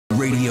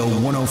Radio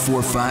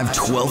 104.5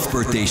 12th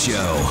birthday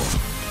show.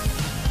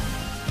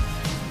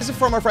 This is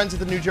from our friends at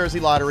the New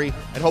Jersey Lottery,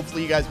 and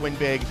hopefully you guys win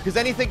big, because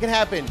anything can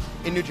happen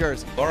in New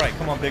Jersey. All right,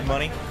 come on, big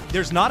money.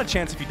 There's not a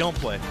chance if you don't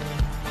play.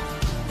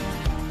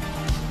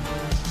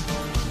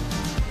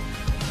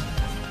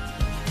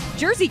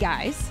 Jersey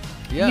guys.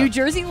 Yeah. New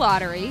Jersey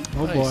Lottery.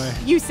 Oh boy.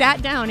 You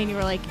sat down and you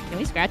were like, can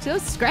we scratch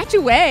those? Scratch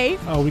away.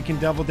 Oh, we can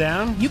double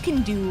down? You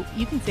can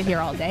sit here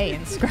all day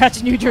and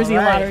scratch New Jersey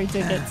Lottery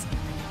tickets.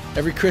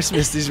 Every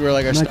Christmas, these were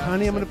like our I'm like,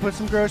 honey, I'm going to put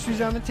some groceries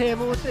on the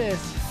table with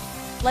this.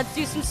 Let's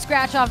do some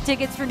scratch-off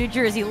tickets for New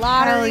Jersey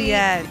Lottery. Hell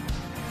yeah.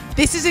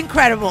 This is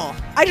incredible.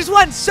 I just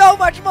won so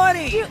much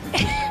money.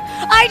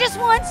 I just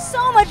won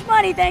so much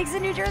money thanks to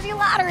New Jersey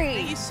Lottery.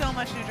 Thank you so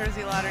much, New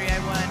Jersey Lottery. I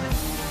won.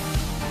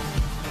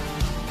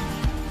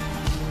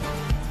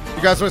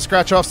 You guys want to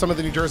scratch off some of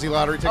the New Jersey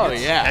Lottery tickets? Oh,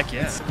 yeah. Heck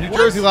yeah. New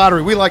Jersey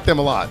Lottery, we like them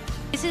a lot.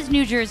 This is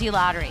New Jersey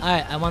Lottery. All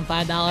right, I won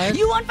 $5.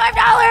 You won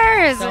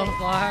 $5. So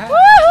far.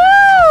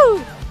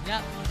 Woohoo!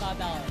 Yep,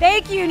 $5.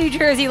 Thank you, New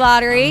Jersey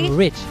Lottery. I'm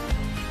rich.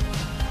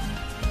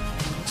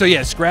 So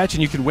yeah, scratch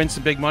and you can win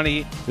some big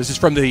money. This is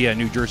from the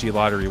New Jersey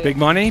Lottery. Big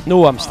money?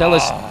 No, I'm still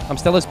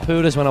as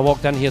poor as when I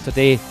walked in here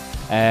today.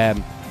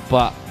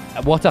 But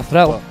what a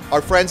thrill!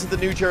 Our friends at the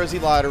New Jersey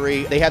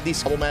Lottery, they have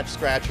these double match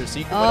scratchers, so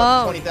you can win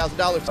up to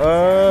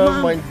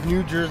 $20,000. My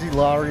New Jersey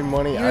Lottery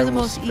money I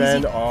will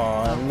spend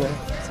on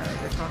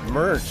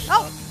merch.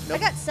 Oh, I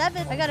got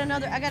 7. I got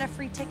a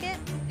free ticket.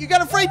 You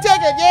got a free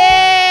ticket,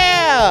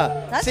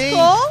 yeah! That's See?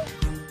 cool.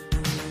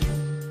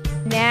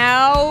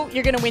 Now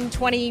you're going to win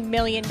 $20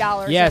 million.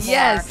 Yes.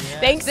 Yes.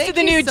 Thanks to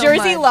the you New so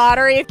Jersey much.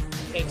 Lottery.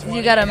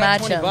 You got to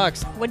match him.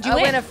 $20. What'd you I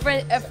win? win a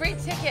free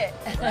ticket.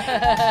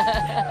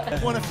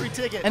 Won a free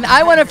ticket. And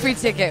I won a free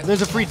ticket.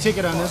 There's a free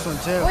ticket on this one,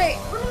 too. Wait.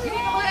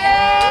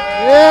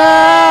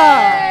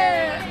 Yeah!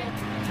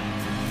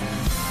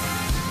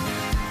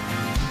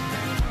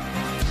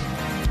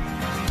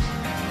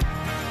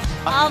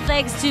 All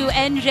thanks to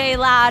NJ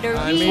Lottery.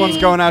 This one's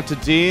going out to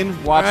Dean,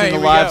 watching the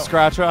live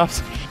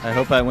scratch-offs. I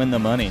hope I win the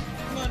money.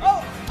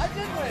 Oh, I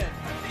did win.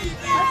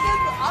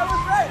 I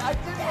was right. I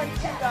did win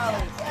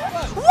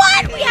 $2.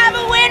 What? We have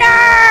a winner!